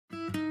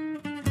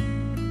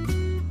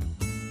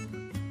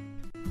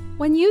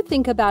When you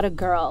think about a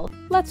girl,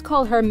 let's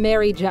call her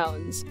Mary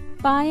Jones,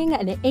 buying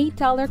an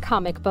 $8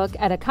 comic book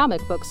at a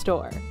comic book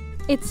store.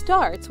 It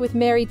starts with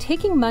Mary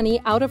taking money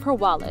out of her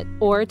wallet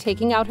or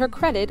taking out her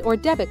credit or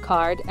debit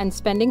card and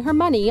spending her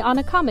money on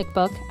a comic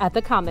book at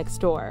the comic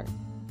store.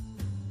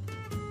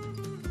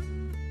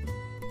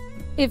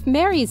 If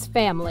Mary's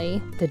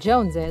family, the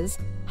Joneses,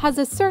 has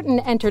a certain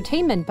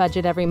entertainment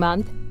budget every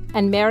month,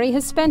 and Mary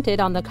has spent it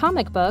on the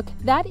comic book,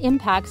 that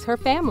impacts her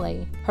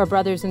family. Her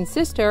brothers and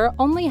sister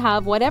only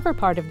have whatever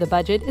part of the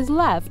budget is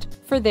left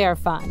for their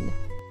fun.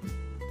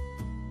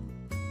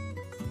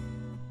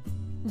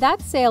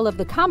 That sale of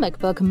the comic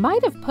book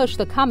might have pushed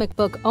the comic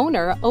book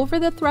owner over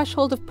the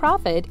threshold of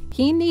profit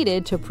he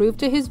needed to prove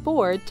to his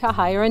board to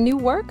hire a new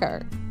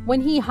worker.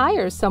 When he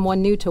hires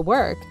someone new to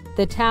work,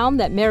 the town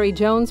that Mary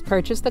Jones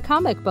purchased the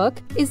comic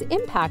book is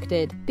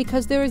impacted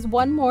because there is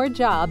one more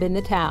job in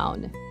the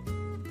town.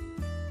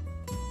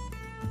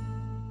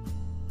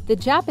 The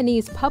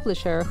Japanese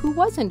publisher, who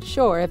wasn't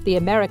sure if the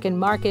American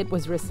market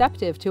was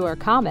receptive to her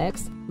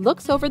comics,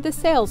 looks over the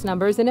sales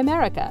numbers in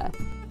America,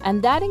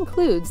 and that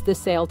includes the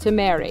sale to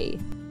Mary.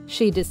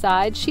 She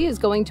decides she is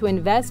going to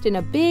invest in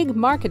a big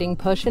marketing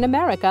push in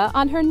America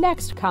on her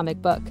next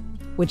comic book,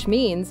 which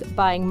means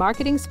buying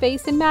marketing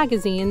space in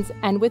magazines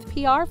and with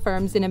PR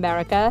firms in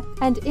America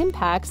and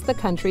impacts the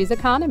country's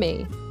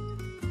economy.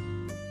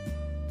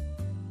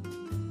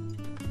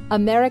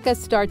 America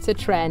starts a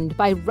trend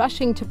by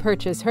rushing to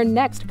purchase her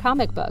next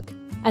comic book,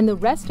 and the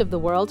rest of the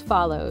world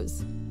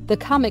follows. The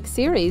comic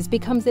series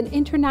becomes an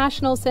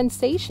international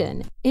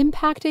sensation,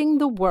 impacting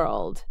the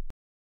world.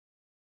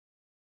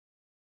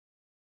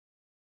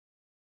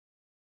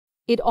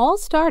 It all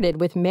started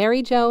with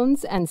Mary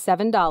Jones and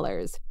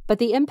 $7, but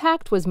the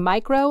impact was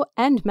micro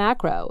and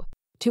macro.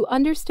 To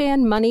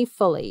understand money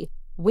fully,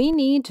 we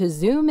need to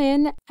zoom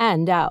in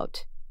and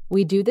out.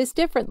 We do this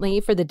differently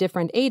for the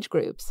different age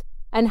groups,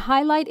 and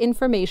highlight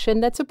information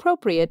that's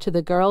appropriate to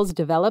the girl's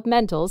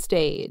developmental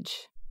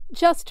stage.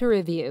 Just to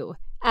review,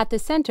 at the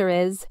center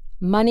is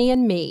Money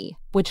and Me,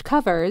 which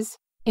covers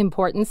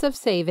importance of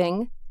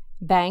saving,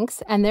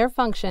 banks and their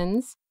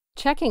functions,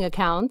 checking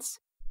accounts,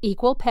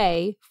 equal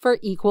pay for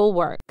equal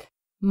work.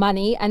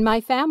 Money and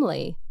My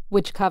Family,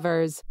 which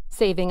covers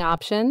saving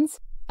options,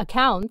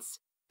 accounts,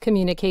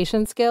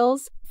 communication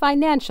skills,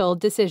 financial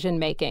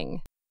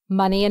decision-making.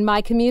 Money and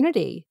My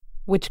Community,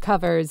 which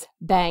covers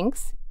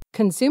banks,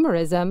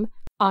 consumerism,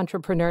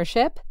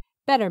 entrepreneurship,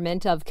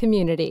 betterment of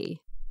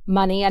community.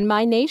 Money and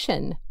My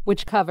Nation,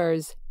 which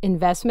covers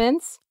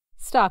investments,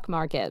 stock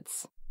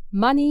markets.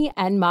 Money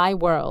and My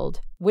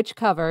World, which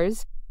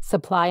covers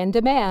supply and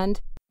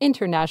demand,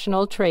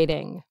 international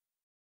trading.